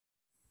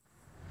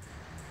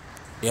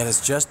It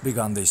has just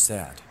begun, they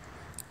said.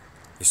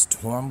 A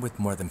storm with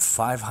more than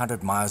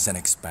 500 miles in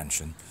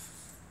expansion,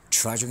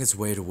 trudging its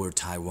way toward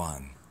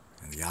Taiwan,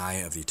 in the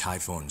eye of the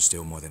typhoon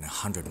still more than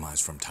 100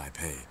 miles from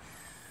Taipei.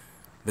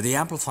 But the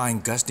amplifying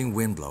gusting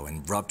wind blow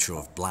and rupture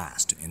of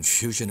blast,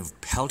 infusion of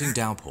pelting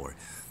downpour,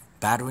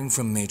 battering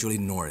from majorly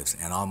north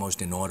and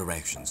almost in all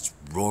directions,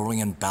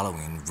 roaring and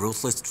bellowing in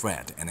ruthless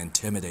threat and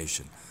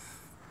intimidation,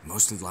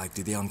 mostly like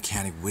the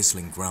uncanny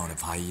whistling groan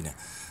of hyena,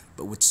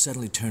 but would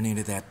suddenly turn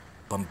into that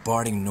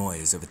bombarding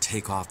noise of a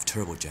takeoff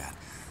turbojet,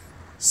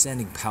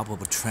 sending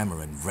palpable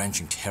tremor and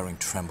wrenching tearing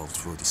tremble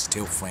through the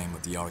steel frame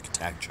of the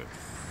architecture,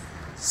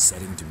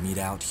 setting to mete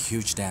out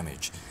huge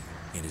damage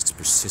in its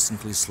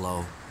persistently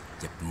slow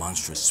yet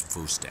monstrous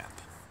footstep.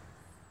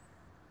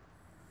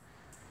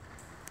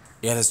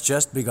 It has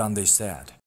just begun, they said.